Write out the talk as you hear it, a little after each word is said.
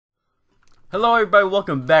Hello everybody,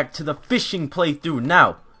 welcome back to the fishing playthrough.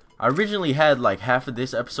 Now, I originally had like half of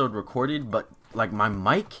this episode recorded, but like my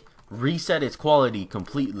mic reset its quality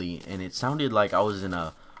completely and it sounded like I was in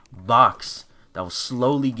a box that was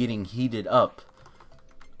slowly getting heated up.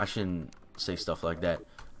 I shouldn't say stuff like that,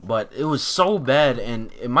 but it was so bad,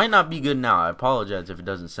 and it might not be good now. I apologize if it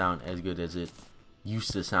doesn't sound as good as it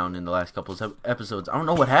used to sound in the last couple of episodes. I don't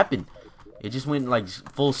know what happened. It just went like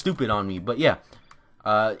full stupid on me. But yeah,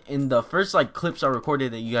 in the first like clips I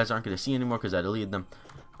recorded that you guys aren't gonna see anymore because I deleted them,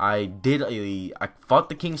 I fought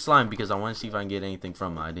the King Slime because I wanted to see if I can get anything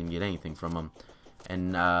from him. I didn't get anything from him,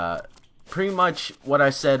 and pretty much what I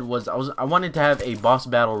said was I wanted to have a boss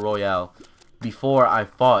battle royale before I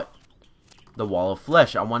fought the Wall of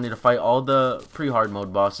Flesh. I wanted to fight all the pre-hard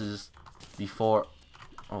mode bosses before.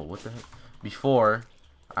 Oh, what the heck? Before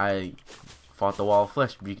I fought the Wall of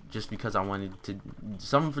Flesh, just because I wanted to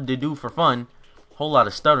something to do for fun. Whole lot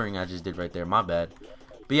of stuttering I just did right there, my bad.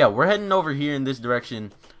 But yeah, we're heading over here in this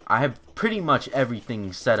direction. I have pretty much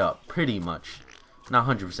everything set up, pretty much. Not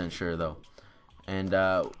 100% sure though. And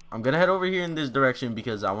I'm gonna head over here in this direction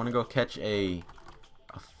because I want to go catch a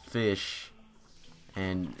fish.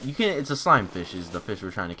 And you can, it's a slime fish is the fish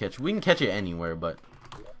we're trying to catch. We can catch it anywhere, but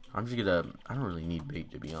I'm just gonna, I don't really need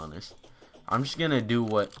bait to be honest. I'm just gonna do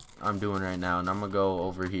what I'm doing right now, and I'm gonna go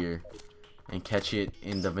over here and catch it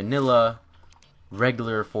in the vanilla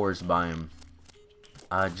regular forest biome,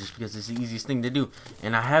 just because it's the easiest thing to do.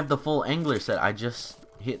 And I have the full angler set. I just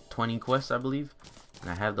hit 20 quests, I believe, and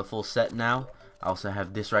I have the full set now. I also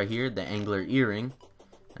have this right here, the angler earring,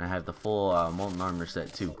 and I have the full molten armor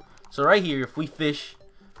set too. So right here, if we fish,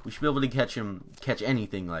 we should be able to catch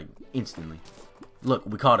anything like instantly. Look,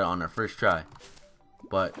 we caught it on our first try.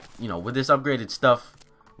 But you know, with this upgraded stuff,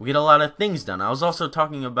 we get a lot of things done. I was also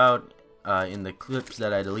talking about in the clips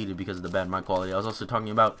that I deleted because of the bad mic quality, I was also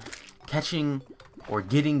talking about catching or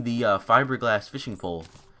getting the fiberglass fishing pole,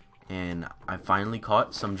 and I finally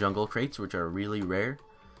caught some jungle crates, which are really rare,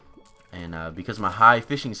 and because of my high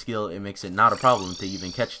fishing skill, it makes it not a problem to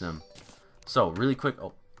even catch them. So really quick,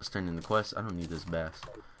 oh, let's turn in the quest. I don't need this bass.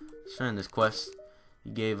 Let's turn in this quest.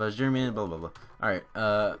 You gave us German, blah blah blah. Alright,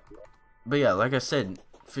 but yeah, like I said,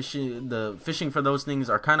 the fishing for those things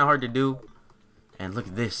are kind of hard to do. And look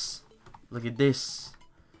at this. Look at this.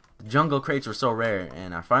 The jungle crates were so rare,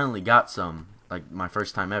 and I finally got some. Like my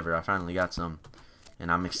first time ever, I finally got some. And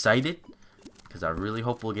I'm excited because I really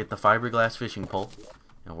hope we'll get the fiberglass fishing pole.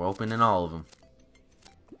 And we're opening all of them.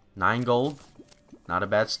 9 gold. Not a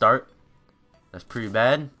bad start. That's pretty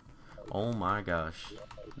bad. Oh my gosh.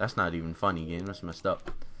 That's not even funny, game. That's messed up.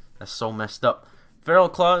 That's so messed up. Feral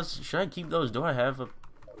claws. Should I keep those? Do I have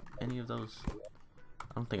any of those?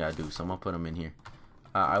 I don't think I do, so I'm gonna put them in here.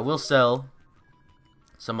 I will sell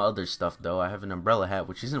some other stuff though. I have an umbrella hat,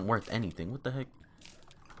 which isn't worth anything. What the heck?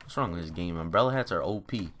 What's wrong with this game? Umbrella hats are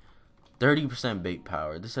OP. 30% bait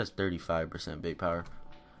power. This has 35% bait power.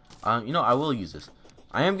 You know, I will use this.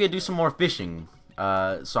 I am gonna do some more fishing. So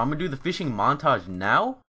I'm gonna do the fishing montage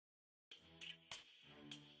now.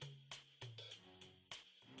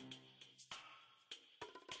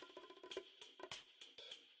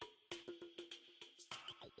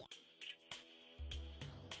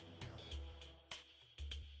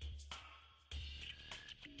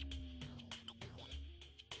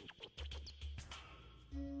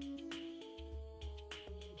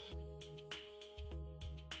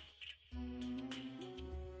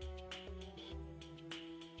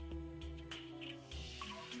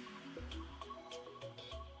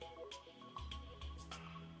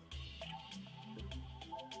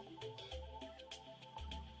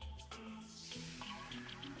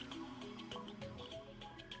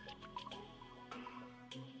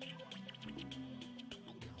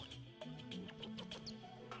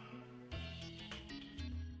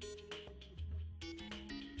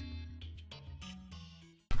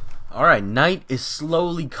 Alright, night is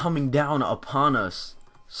slowly coming down upon us.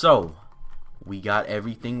 So, we got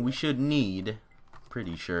everything we should need.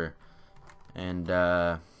 Pretty sure. And,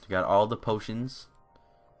 we got all the potions.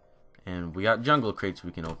 And we got jungle crates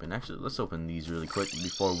we can open. Actually, let's open these really quick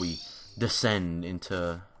before we descend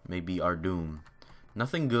into maybe our doom.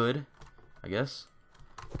 Nothing good, I guess.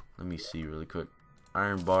 Let me see really quick.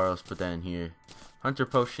 Iron bar, let's put that in here. Hunter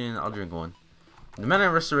potion, I'll drink one. The mana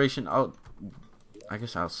restoration, I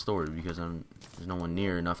guess I'll store it because there's no one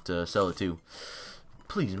near enough to sell it to.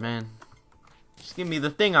 Please, man. Just give me the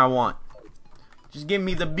thing I want. Just give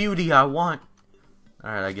me the beauty I want.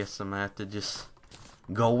 Alright, I guess I'm gonna have to just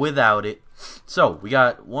go without it. So, we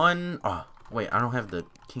got one. Oh, wait, I don't have the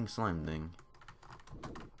King Slime thing.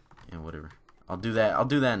 And whatever. I'll do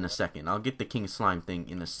that in a second. I'll get the King Slime thing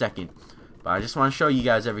in a second. But I just want to show you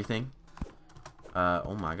guys everything.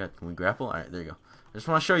 Oh my god, can we grapple? Alright, there you go. I just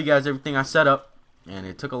want to show you guys everything I set up, and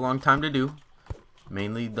it took a long time to do.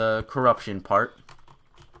 Mainly the corruption part.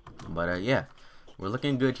 But yeah, we're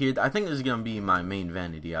looking good here. I think this is going to be my main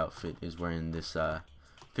vanity outfit, is wearing this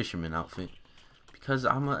fisherman outfit. Because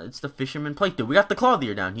it's the fisherman playthrough. We got the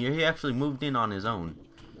clothier down here. He actually moved in on his own.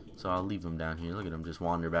 So I'll leave him down here. Look at him just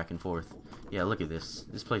wander back and forth. Yeah, look at this.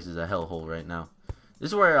 This place is a hellhole right now.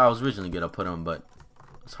 This is where I was originally going to put him, but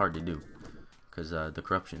it's hard to do. Because the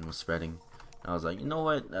corruption was spreading. I was like, you know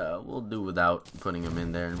what? We'll do without putting him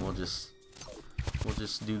in there, and we'll just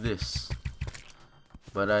do this.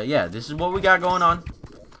 But yeah, this is what we got going on,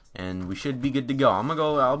 and we should be good to go.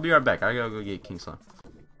 I'll be right back. I gotta go get King Slime.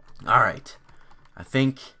 All right, I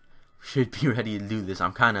think we should be ready to do this.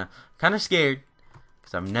 I'm kind of scared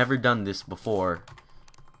because I've never done this before.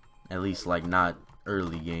 At least like not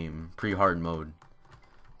early game, pre-hard mode.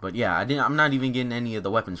 But yeah, I'm not even getting any of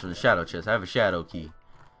the weapons from the shadow chest. I have a shadow key.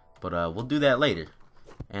 But we'll do that later.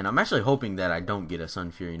 And I'm actually hoping that I don't get a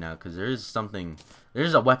Sun Fury now, because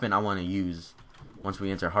there's a weapon I want to use once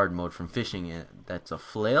we enter hard mode from fishing. That's a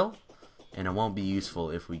flail, and it won't be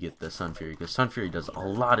useful if we get the Sun Fury, because Sun Fury does a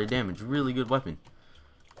lot of damage. Really good weapon.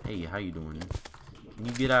 Hey, how you doing? Can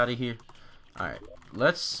you get out of here? Alright,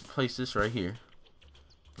 let's place this right here.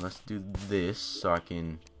 Let's do this so I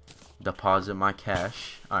can deposit my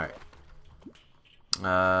cash. Alright.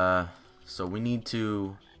 So we need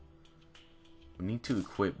to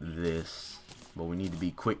equip this, but we need to be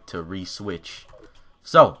quick to re-switch.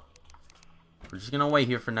 So we're just gonna wait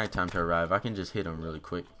here for nighttime to arrive. I can just hit him really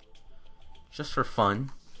quick, just for fun.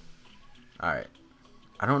 Alright,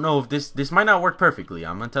 I don't know if this might not work perfectly.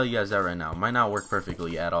 I'm gonna tell you guys that right now. It might not work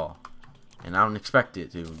perfectly at all, and I don't expect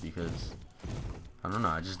it to, because I don't know,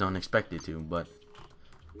 I just don't expect it to. But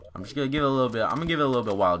I'm just gonna give it a little bit. I'm gonna give it a little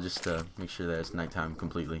bit while, just to make sure that it's nighttime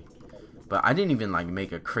completely. But I didn't even like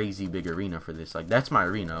make a crazy big arena for this. Like, that's my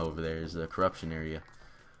arena over there, is the corruption area.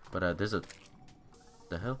 But there's a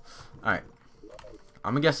the hell. All right,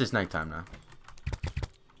 I'm gonna guess it's nighttime now.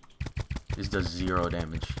 This does 0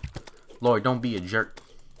 damage. Lord, don't be a jerk.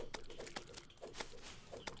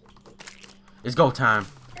 It's go time.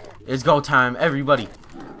 It's go time. Everybody,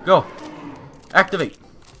 go. Activate.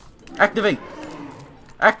 Activate.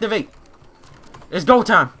 Activate. It's go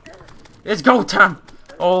time. It's go time.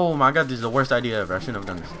 Oh my god, this is the worst idea ever. I shouldn't have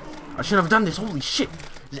done this. I shouldn't have done this. Holy shit.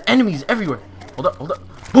 There's enemies everywhere. Hold up, hold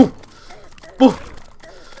up. Boom. Boom.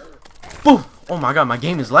 Boom. Oh my god, my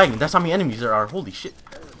game is lagging. That's how many enemies there are. Holy shit.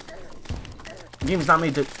 The game is not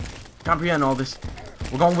made to comprehend all this.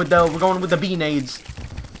 We're going with the B-nades.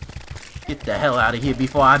 Get the hell out of here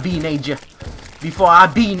before I B-nade you. Before I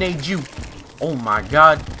B-nade you. Oh my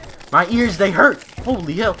god. My ears, they hurt.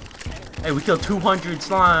 Holy hell. Hey, we killed 200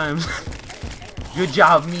 slimes. Good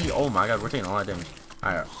job, me. Oh my god, we're taking a lot of damage.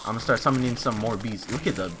 Alright, I'm gonna start summoning some more bees. Look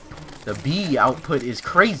at the bee output is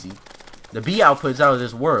crazy. The bee output is out of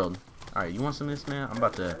this world. Alright, you want some of this, man? I'm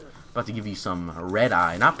about to give you some red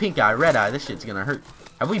eye. Not pink eye, red eye. This shit's gonna hurt.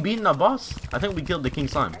 Have we beaten a boss? I think we killed the King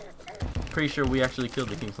Slime. Pretty sure we actually killed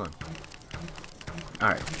the King Slime.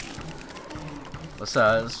 Alright. Let's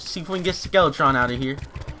see if we can get Skeletron out of here.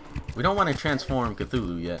 We don't want to transform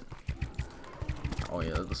Cthulhu yet. Oh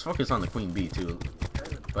yeah, let's focus on the Queen Bee too.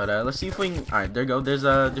 But let's see if we can. Alright, there you go. There's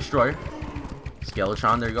a destroyer.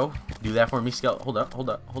 Skeletron, there you go. Do that for me, Hold up, hold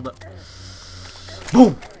up, hold up.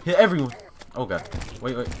 Boom! Hit everyone. Oh god.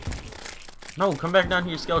 Wait, wait. No, come back down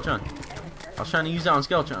here, Skeletron. I was trying to use that on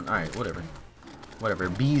Skeletron. Alright, whatever. Whatever.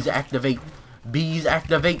 Bees activate. Bees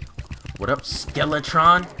activate. What up,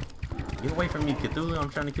 Skeletron? Get away from me, Cthulhu. I'm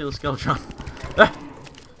trying to kill Skeletron. Ah!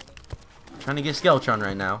 Trying to get Skeletron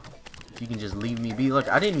right now. If you can just leave me be. Look,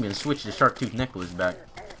 I didn't even switch the shark tooth necklace back.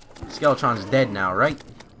 Skeletron's dead now, right?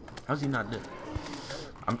 How's he not dead?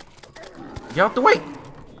 Get out the way!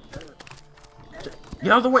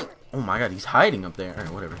 Get out of the way! Oh my god, he's hiding up there.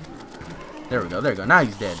 Alright, whatever. There we go, there we go. Now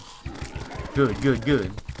he's dead. Good, good,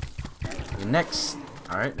 good. The next...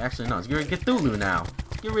 Alright, actually no, let's get rid of Cthulhu now.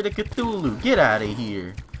 Get rid of Cthulhu. Get out of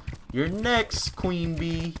here. You're next, Queen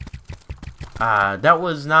Bee. That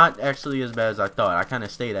was not actually as bad as I thought. I kind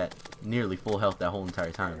of stayed at nearly full health that whole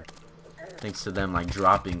entire time. Thanks to them, like,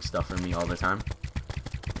 dropping stuff for me all the time.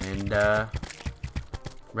 And,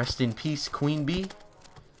 rest in peace, Queen Bee.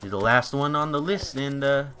 You're the last one on the list, and,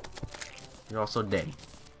 you're also dead.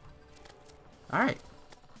 Alright.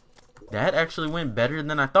 That actually went better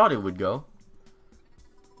than I thought it would go.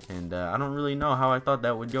 And, I don't really know how I thought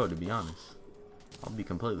that would go, to be honest. I'll be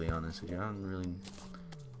completely honest with you.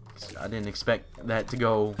 I didn't expect that to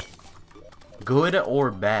go good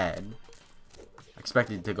or bad.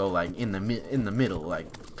 expected to go like in the middle,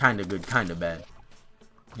 like kind of good, kind of bad.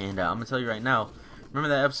 And I'm gonna tell you right now, remember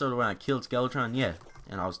that episode when I killed Skeletron? Yeah,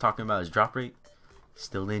 and I was talking about his drop rate.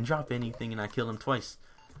 Still didn't drop anything, and I killed him twice.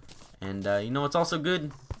 And you know what's also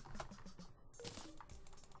good?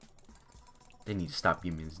 They need to stop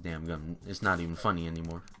giving me this damn gun. It's not even funny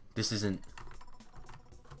anymore. This isn't.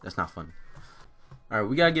 That's not funny. Alright,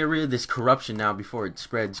 we gotta get rid of this corruption now before it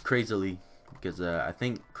spreads crazily. Because I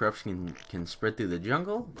think corruption can spread through the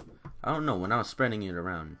jungle. I don't know. When I was spreading it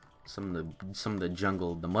around, some of the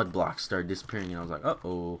jungle, the mud blocks started disappearing, and I was like,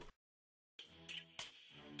 uh-oh.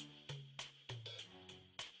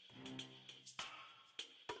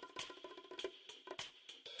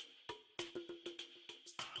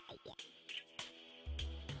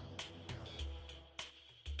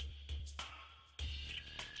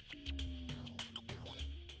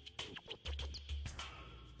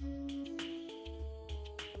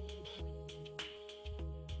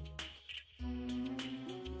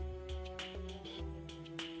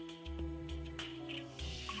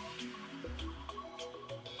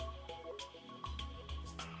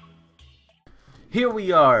 Here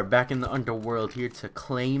we are, back in the underworld, here to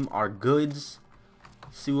claim our goods.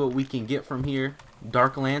 See what we can get from here.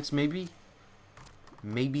 Dark Lance, maybe?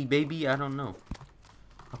 Maybe, baby? I don't know.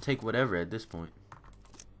 I'll take whatever at this point.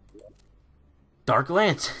 Dark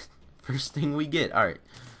Lance! First thing we get. Alright.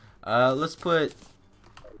 Let's put...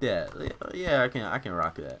 Yeah, I can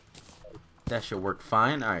rock that. That should work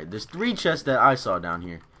fine. Alright, there's 3 chests that I saw down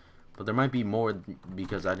here. But there might be more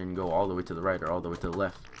because I didn't go all the way to the right or all the way to the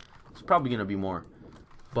left. It's probably gonna be more.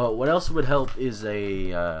 But what else would help is a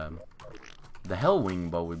the Hellwing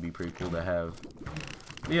bow would be pretty cool to have.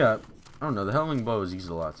 Yeah, I don't know. The Hellwing bow is used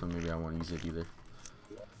a lot, so maybe I won't use it either.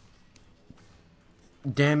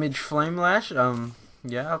 Damage Flame Lash.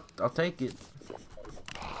 Yeah, I'll take it.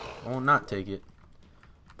 I will not take it.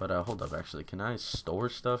 But hold up, actually, can I store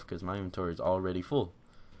stuff? Because my inventory is already full,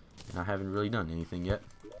 and I haven't really done anything yet.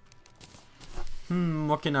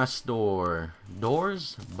 What can I store?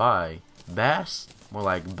 Doors? Buy. Bass? More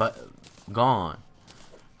like gone.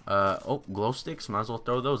 Oh, glow sticks. Might as well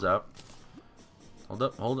throw those out.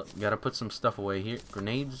 Hold up. Gotta put some stuff away here.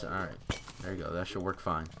 Grenades? Alright. There you go. That should work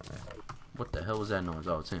fine. What the hell was that noise?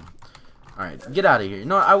 Oh, it's him. Alright, get out of here. You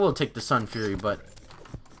know what? I will take the Sun Fury, but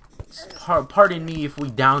pardon me if we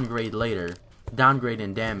downgrade later. Downgrade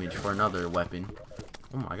in damage for another weapon.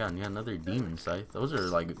 Oh my god, you got another Demon Scythe. Those are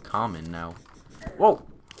like common now. Whoa!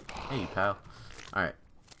 Hey, pal. Alright.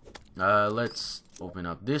 Let's open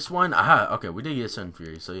up this one. Aha! Okay, we did get Sun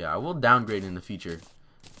Fury. So yeah, I will downgrade in the future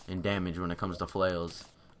in damage when it comes to flails.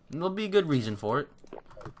 And there'll be a good reason for it.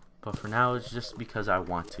 But for now, it's just because I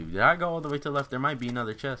want to. Did I go all the way to the left? There might be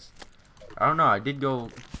another chest. I don't know. I did go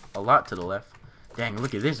a lot to the left. Dang,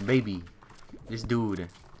 look at this baby. This dude.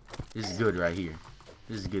 This is good right here.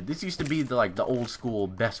 This is good. This used to be the like the old school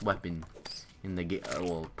best weapon in the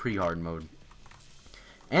well, pre-hard mode.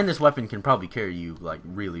 And this weapon can probably carry you like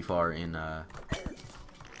really far in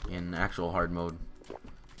actual hard mode.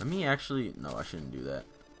 Let me actually... No, I shouldn't do that.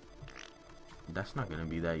 That's not gonna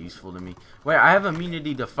be that useful to me. Wait, I have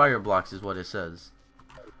immunity to fire blocks is what it says.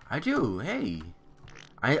 I do. Hey.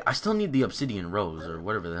 I still need the obsidian rose or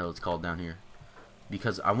whatever the hell it's called down here.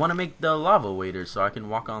 Because I want to make the lava waiter so I can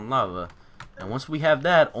walk on lava. And once we have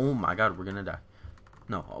that, oh my god, we're gonna die.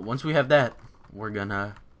 No, once we have that, we're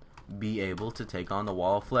gonna be able to take on the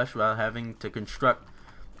wall of flesh without having to construct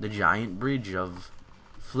the giant bridge of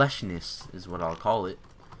fleshness is what I'll call it,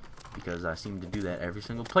 because I seem to do that every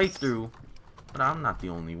single playthrough, but I'm not the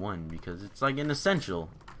only one because it's like an essential.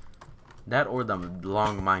 That or the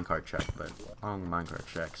long minecart track, but long minecart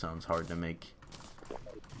track sounds hard to make.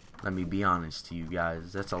 Let me be honest to you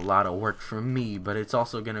guys, that's a lot of work for me, but it's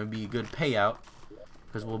also gonna be a good payout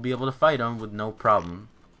because we'll be able to fight them with no problem.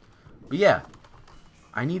 But yeah,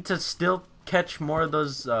 I need to still catch more of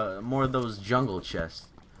those jungle chests.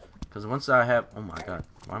 Because once I have... Oh my god.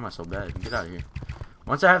 Why am I so bad? Get out of here.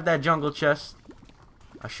 Once I have that jungle chest,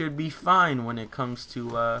 I should be fine when it comes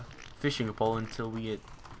to fishing a pole until we get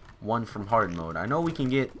one from hard mode. I know we can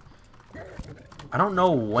get... I don't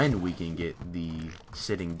know when we can get the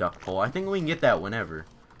sitting duck pole. I think we can get that whenever.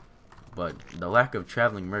 But the lack of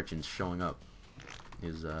traveling merchants showing up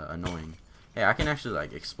is annoying. Hey, I can actually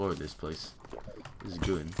like explore this place. This is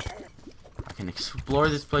good. I can explore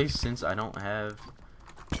this place since I don't have,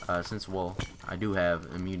 well, I do have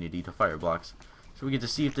immunity to fire blocks. So we get to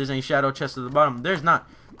see if there's any shadow chests at the bottom. There's not.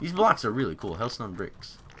 These blocks are really cool. Hellstone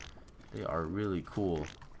bricks. They are really cool.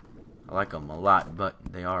 I like them a lot, but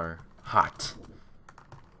they are hot.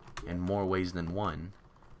 In more ways than one.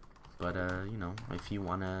 But, you know, if you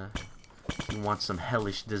want to You want some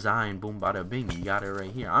hellish design, boom bada bing, you got it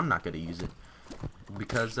right here. I'm not gonna use it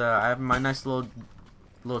because I have my nice little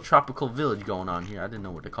tropical village going on here. I didn't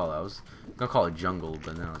know what to call it. I was gonna call it jungle,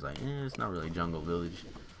 but then I was like, it's not really jungle village.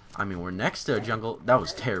 I mean, we're next to a jungle. That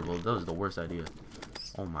was terrible. That was the worst idea.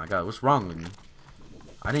 Oh my god, what's wrong with me?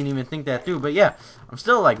 I didn't even think that through. But yeah, I'm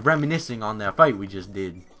still like reminiscing on that fight we just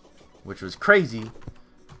did, which was crazy.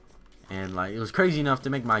 And like, it was crazy enough to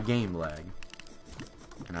make my game lag.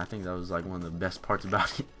 And I think that was like one of the best parts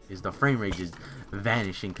about it, is the frame rate is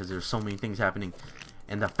vanishing because there's so many things happening.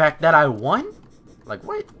 And the fact that I won? Like,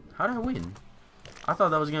 what? How did I win? I thought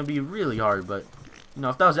that was going to be really hard, but, you know,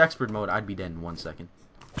 if that was expert mode, I'd be dead in 1 second.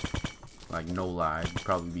 Like, no lie, I'd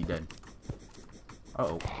probably be dead.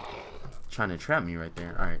 Uh-oh. Trying to trap me right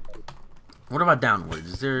there. Alright. What about downwards?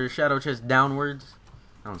 Is there a shadow chest downwards?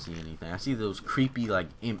 I don't see anything. I see those creepy, like,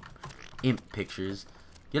 imp pictures.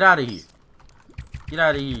 Get out of here. Get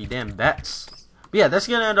out of here, you damn bats. But yeah, that's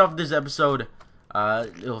going to end off this episode.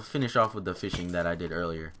 It'll finish off with the fishing that I did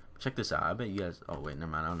earlier. Check this out. I bet you guys... Oh, wait,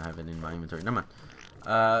 never mind. I don't have it in my inventory. Never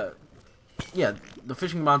mind. Yeah, the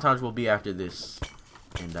fishing montage will be after this.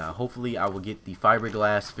 And hopefully I will get the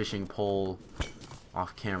fiberglass fishing pole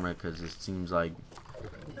off camera, because it seems like,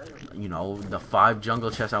 you know, the 5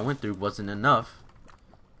 jungle chests I went through wasn't enough.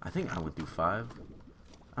 I think I went through 5.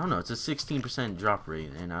 I don't know. It's a 16% drop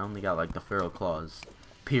rate, and I only got, like, the feral claws.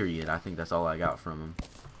 Period. I think that's all I got from them.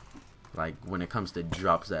 Like, when it comes to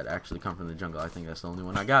drops that actually come from the jungle, I think that's the only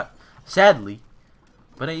one I got. Sadly.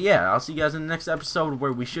 But yeah, I'll see you guys in the next episode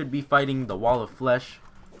where we should be fighting the wall of flesh.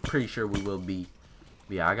 Pretty sure we will be.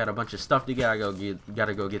 But yeah, I got a bunch of stuff to get.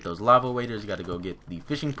 Gotta go get those lava waders. Gotta go get the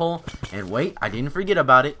fishing pole. And wait, I didn't forget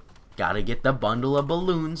about it. Gotta get the bundle of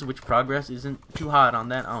balloons, which progress isn't too hot on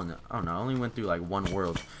that. I don't know. I only went through like 1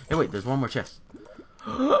 world. Hey, wait, there's 1 more chest.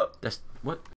 That's what?